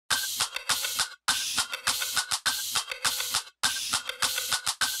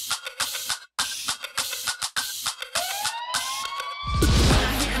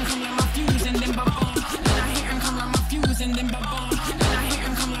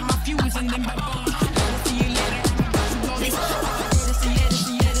All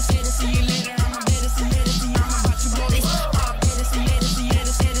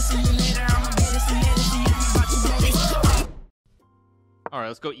right,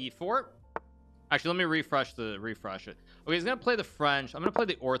 let's go e4. Actually, let me refresh it. Okay, he's gonna play the French. I'm gonna play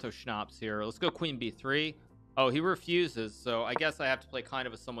the Ortho Schnapps here. Let's go queen b3. Oh, he refuses, so I guess I have to play kind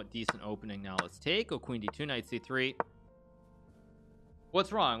of a somewhat decent opening now. Let's take. Go queen d2, knight c3.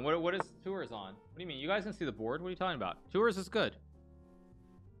 What's wrong? What is tours on? What do you mean? You guys can see the board? What are you talking about? Tours is good.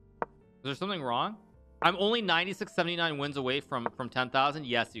 Is there something wrong? I'm only 96.79 wins away from 10,000.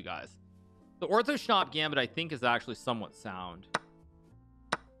 Yes, you guys. The Ortho Schnapp Gambit, I think, is actually somewhat sound.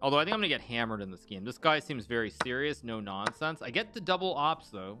 Although I think I'm gonna get hammered in this game. This guy seems very serious, no nonsense. I get the double ops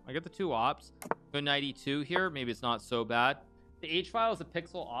though. I get the 2 ops. Go knight e2 here. Maybe it's not so bad. The H file is a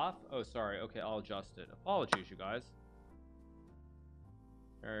pixel off. Oh, sorry. Okay, I'll adjust it. Apologies, you guys.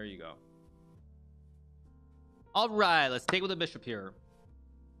 There you go. All right, let's take with the bishop here.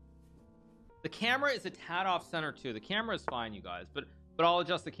 The camera is a tad off center too. The camera is fine, you guys, but I'll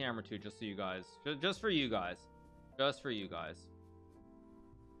adjust the camera too, just so you guys, just for you guys.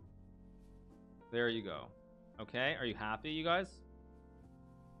 There you go. Okay, are you happy, you guys?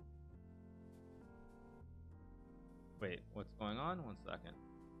 Wait, what's going on? 1 second.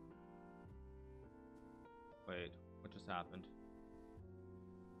 Wait, what just happened?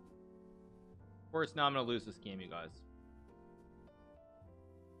 Of course, now I'm gonna lose this game, you guys.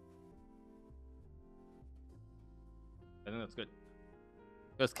 I think that's good.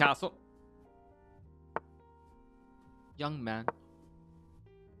 Goes castle. Young man.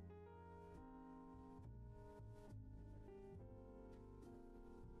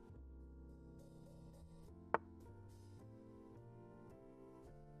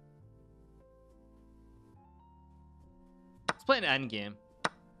 Let's play an end game.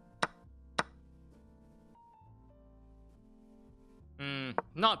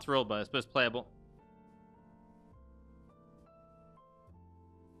 Not thrilled by this, but it's playable.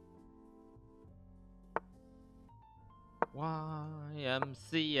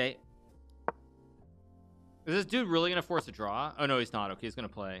 YMCA. Is this dude really gonna force a draw? Oh no, he's not. Okay, he's gonna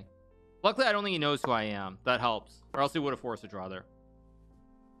play. Luckily, I don't think he knows who I am. That helps. Or else he would have forced a draw there.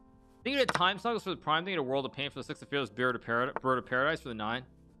 I think you get time snuggles for the prime thing, a world of pain for the 6 of fearless, bird of paradise for the 9.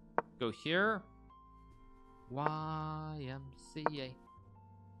 Go here. YMCA.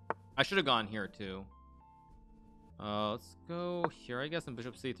 I should have gone here too. Let's go here, I guess, in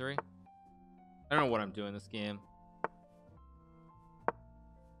bishop c3. I don't know what I'm doing this game.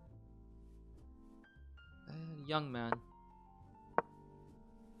 Young man.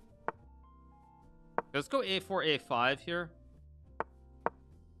 Let's go a4 a5 here.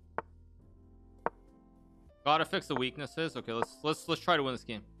 Gotta fix the weaknesses. Okay, let's try to win this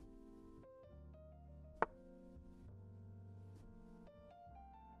game.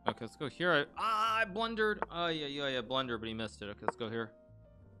 Okay, let's go here. I blundered. Oh yeah, blunder, but he missed it. Okay, let's go here.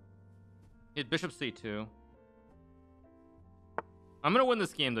 Hit bishop c2. I'm gonna win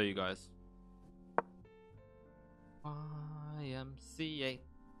this game though, you guys. YMCA.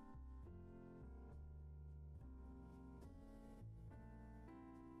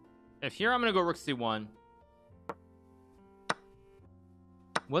 If here, I'm gonna go rook c1.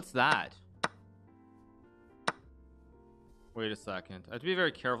 What's that? Wait a second. I have to be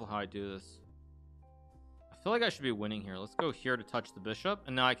very careful how I do this. I feel like I should be winning here. Let's go here to touch the bishop,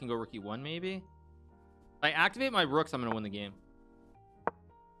 and now I can go rook e1 maybe. If I activate my rooks, I'm gonna win the game.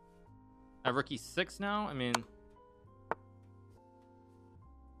 I have rook e6 now. I mean,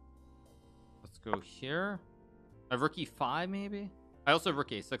 let's go here. I have rook e5 maybe. I also have rook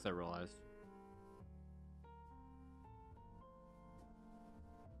a6, I realized.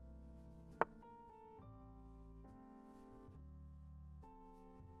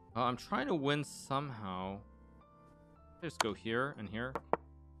 I'm trying to win somehow. Just go here and here.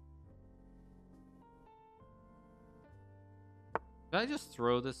 Did I just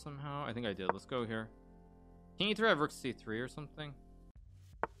throw this somehow? I think I did. Let's go here. King e3, I have rook c3 or something.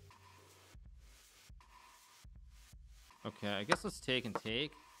 Okay, I guess let's take and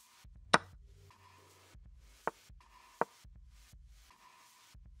take.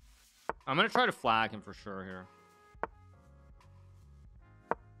 I'm gonna try to flag him for sure here.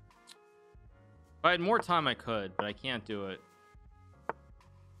 If I had more time, I could, but I can't do it.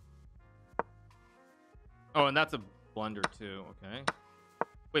 Oh, and that's a blunder too. Okay.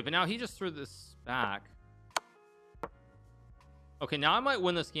 Wait, but now he just threw this back. Okay, now I might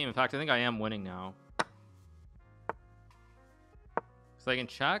win this game. In fact, I think I am winning now. So I can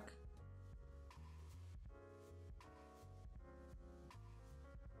check.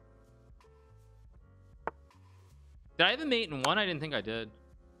 Did I have a mate in one? I didn't think I did.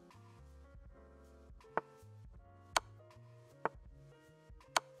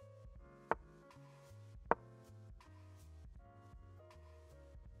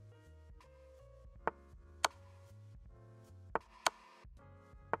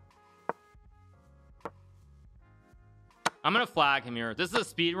 I'm gonna flag him here. This is a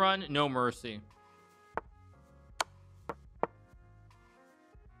speed run, no mercy.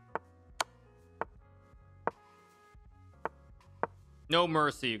 No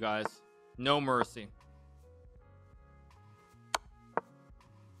mercy, you guys. No mercy.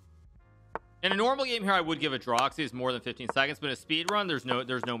 In a normal game here, I would give a draw because it's more than 15 seconds, but in a speed run, there's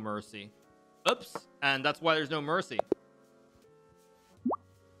no mercy. Oops, and that's why there's no mercy.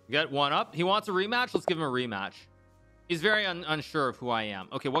 Get one up. He wants a rematch. Let's give him a rematch. He's very unsure of who I am.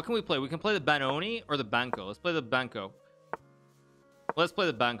 Okay, what can we play? We can play the Benoni or the Benko. Let's play the Benko. Let's play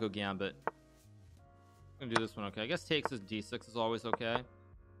the Benko Gambit. I'm gonna do this one. Okay, I guess takes his d6 is always okay. I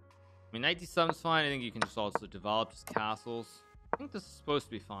mean, knight d7 is fine. I think you can just also develop just castles. I think this is supposed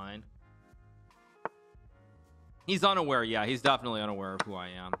to be fine. He's unaware. Yeah, he's definitely unaware of who I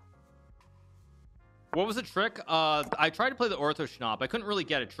am. What was the trick? I tried to play the Ortho Schnapp. I couldn't really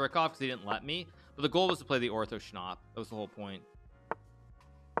get a trick off because he didn't let me. But the goal was to play the Ortho Schnapp. That was the whole point.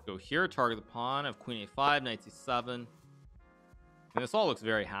 Go here, target the pawn. I have Queen A5, Knight C7. And this all looks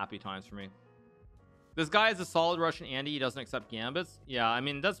very happy times for me. This guy is a solid Russian Andy. He doesn't accept Gambits. Yeah, I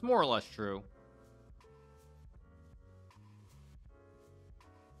mean, that's more or less true.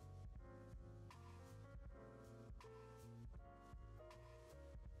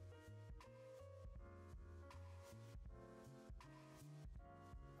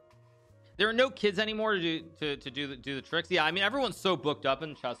 There are no kids anymore to do the tricks. Yeah, I mean, everyone's so booked up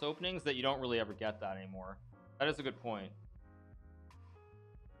in chess openings that you don't really ever get that anymore. That is a good point.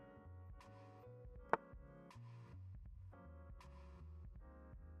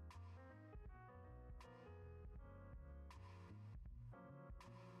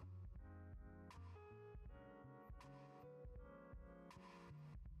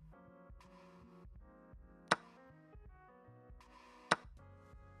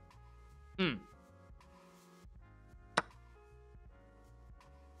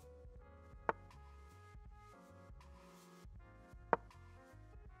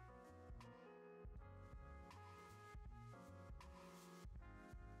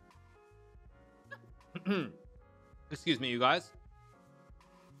 Excuse me, you guys.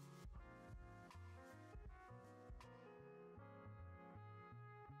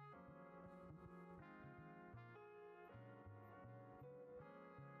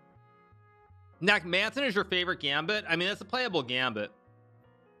 Nakhmanson is your favorite Gambit? I mean, that's a playable Gambit.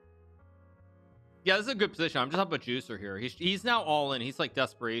 Yeah, this is a good position. I'm just up a juicer here. He's now all in. He's like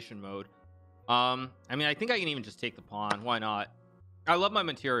desperation mode. I mean, I think I can even just take the pawn. Why not? I love my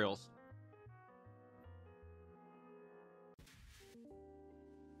materials.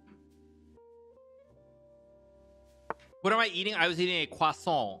 What am I eating? I was eating a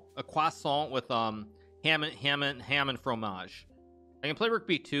croissant with ham and fromage. I can play rook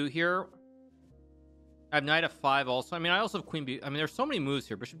b2 here. I have knight f5 also. I mean, I also have queen b. I mean, there's so many moves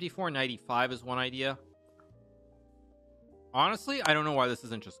here. Bishop d4, knight e5 is one idea. Honestly, I don't know why this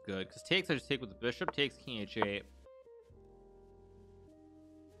isn't just good. Because takes, I just take with the bishop. Takes, king h8.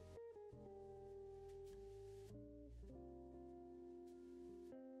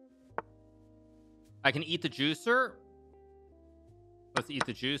 I can eat the juicer. Let's eat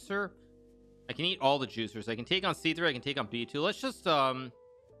the juicer. I can eat all the juicers. I can take on c3. I can take on b2. Let's just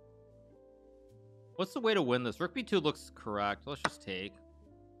what's the way to win this? Rook b2 looks correct. Let's just take.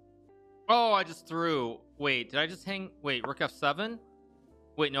 Oh, I just threw. Wait, did I just hang? Wait, rook f7.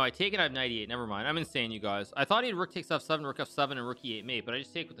 Wait, no, I take it. I have knight e8. Never mind. I'm insane, you guys. I thought he had rook takes f7, rook f7, and rook e8 mate, but I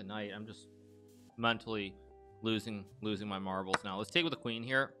just take with the knight. I'm just mentally losing my marbles now. Let's take with the queen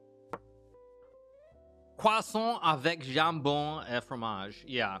here. Croissant avec jambon et fromage.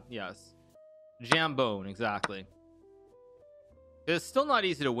 Yeah, yes. Jambon, exactly. It's still not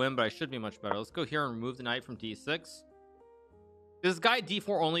easy to win, but I should be much better. Let's go here and remove the knight from d6. This guy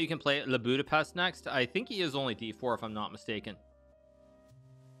d4 only, you can play Le Budapest next. I think he is only d4 if I'm not mistaken.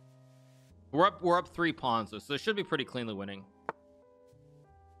 We're up 3 pawns though, so it should be pretty cleanly winning.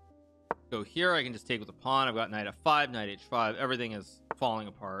 Go here, I can just take with the pawn. I've got knight f5, knight h5. Everything is falling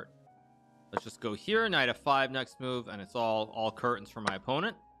apart. Let's just go here, knight f5 next move, and it's all curtains for my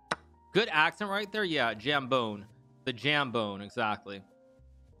opponent. Good accent right there. Yeah, jambone. The jambone, exactly.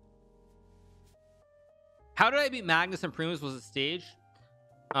 How did I beat Magnus and Primus? Was it stage?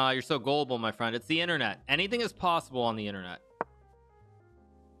 You're so gullible, my friend. It's the internet. Anything is possible on the internet.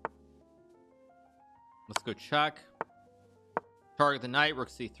 Let's go check. Target the knight, rook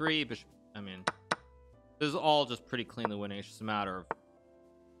c3, bishop. I mean, this is all just pretty cleanly winning. It's just a matter of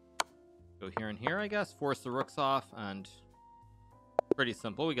go here and here, I guess. Force the rooks off, and pretty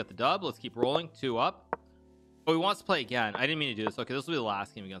simple. We got the dub. Let's keep rolling. 2 up. Oh, he wants to play again. I didn't mean to do this. Okay, this will be the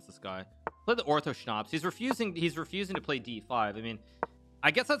last game against this guy. Play the ortho schnapps. He's refusing to play d5. I mean,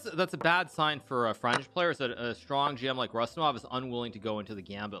 I guess that's a bad sign for a French player, is that a strong GM like Rustamov is unwilling to go into the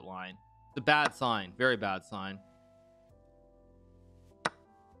Gambit line. It's a bad sign. Very bad sign.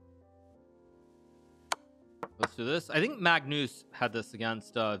 Let's do this. I think Magnus had this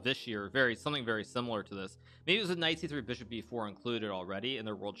against Vishir. Something very similar to this. Maybe it was a knight c3, bishop b4 included already in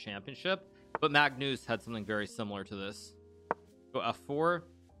their world championship, but Magnus had something very similar to this. Go f4.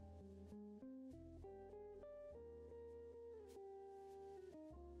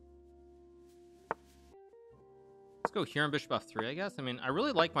 Let's go here and bishop f3, I guess. I mean, I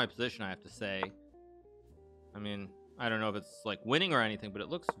really like my position, I have to say. I mean, I don't know if it's like winning or anything, but it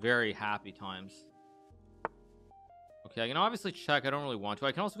looks very happy times. Okay, I can obviously check. I don't really want to.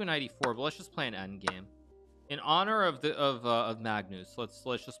 I can also go knight e4, but let's just play an end game in honor of Magnus. Let's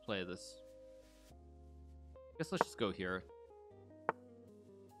just play this. I guess let's just go here.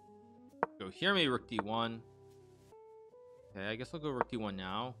 Go here, maybe rook d1. Okay, I guess I'll go rook d1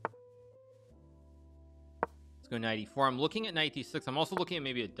 now. Let's go knight e4. I'm looking at knight d6. I'm also looking at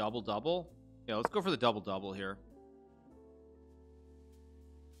maybe a double. Yeah, let's go for the double here.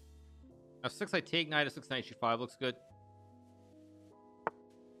 f6, I take knight f6, knight g5 looks good.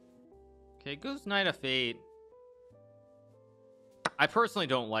 Okay, goes knight f8. I personally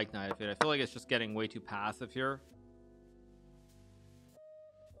don't like knight f8. I feel like it's just getting way too passive here.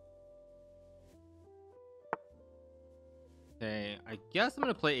 Okay, I guess I'm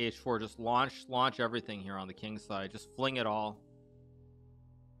gonna play h4. Just launch everything here on the king side. Just fling it all.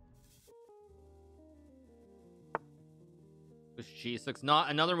 Push g6.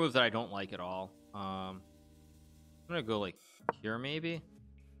 Not another move that I don't like at all. I'm gonna go like here maybe.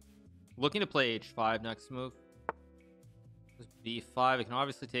 Looking to play h5 next move. Just b5. I can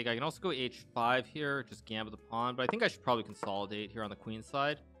obviously take. I can also go h5 here. Just gambit the pawn. But I think I should probably consolidate here on the queen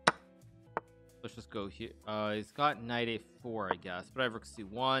side. Let's just go here. He's got knight a4, I guess. But I have rook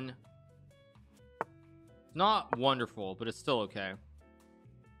c1. It's not wonderful, but it's still okay.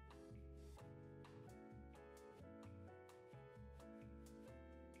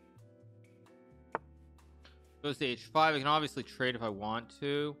 Goes to h5. I can obviously trade if I want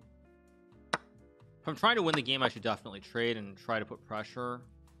to. If I'm trying to win the game, I should definitely trade and try to put pressure.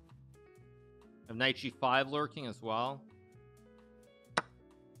 I have knight g5 lurking as well.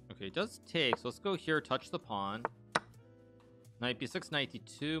 Okay, it does take. So let's go here, touch the pawn. Knight b6, knight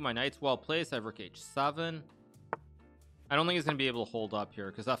d2. My knight's well placed. I have rook h7. I don't think he's going to be able to hold up here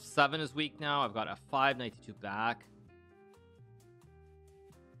because f7 is weak now. I've got f5, knight d2 back.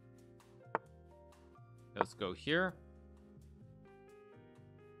 Let's go here.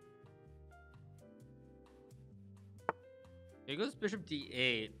 He goes bishop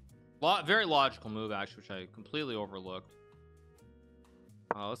d8. Very logical move, actually, which I completely overlooked.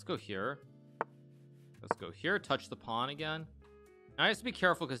 Let's go here. Let's go here. Touch the pawn again. Now I have to be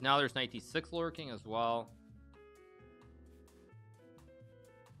careful because now there's knight d6 lurking as well.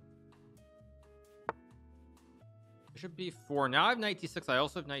 Bishop b4. Now I have knight d6. I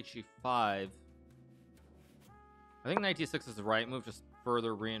also have knight g5. I think knight d6 is the right move. Just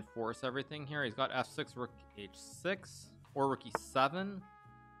further reinforce everything here. He's got f6, rook h6, or rook e7,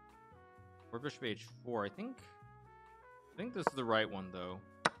 or bishop h4. I think this is the right one though.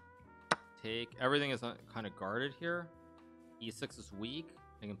 Take. Everything is kind of guarded here. e6 is weak.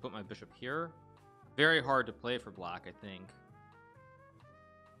 I can put my bishop here. Very hard to play for black, I think.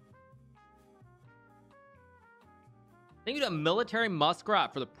 Thank you to Military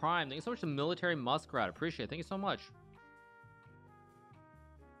Muskrat for the prime. Thank you so much to Military Muskrat. Appreciate it. Thank you so much.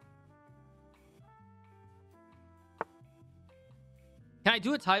 Can I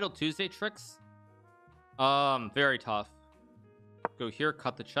do a title Tuesday tricks? Very tough. Go here,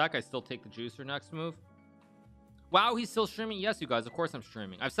 cut the check. I still take the juicer next move. Wow, he's still streaming. Yes, you guys, of course I'm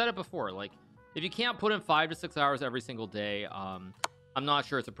streaming. I've said it before, like if you can't put in 5 to 6 hours every single day, I'm not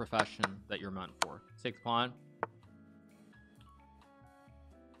sure it's a profession that you're meant for. Take the pawn.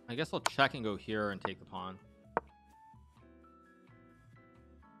 I guess I'll check and go here and take the pawn.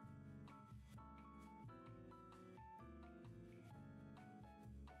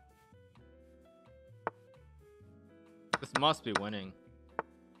 This must be winning.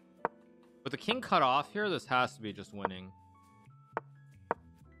 With the king cut off here, this has to be just winning.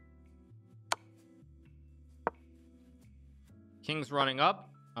 King's running up.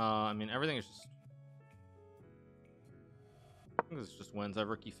 I mean, everything is just... think this just wins. I have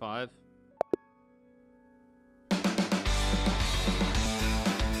rook e5.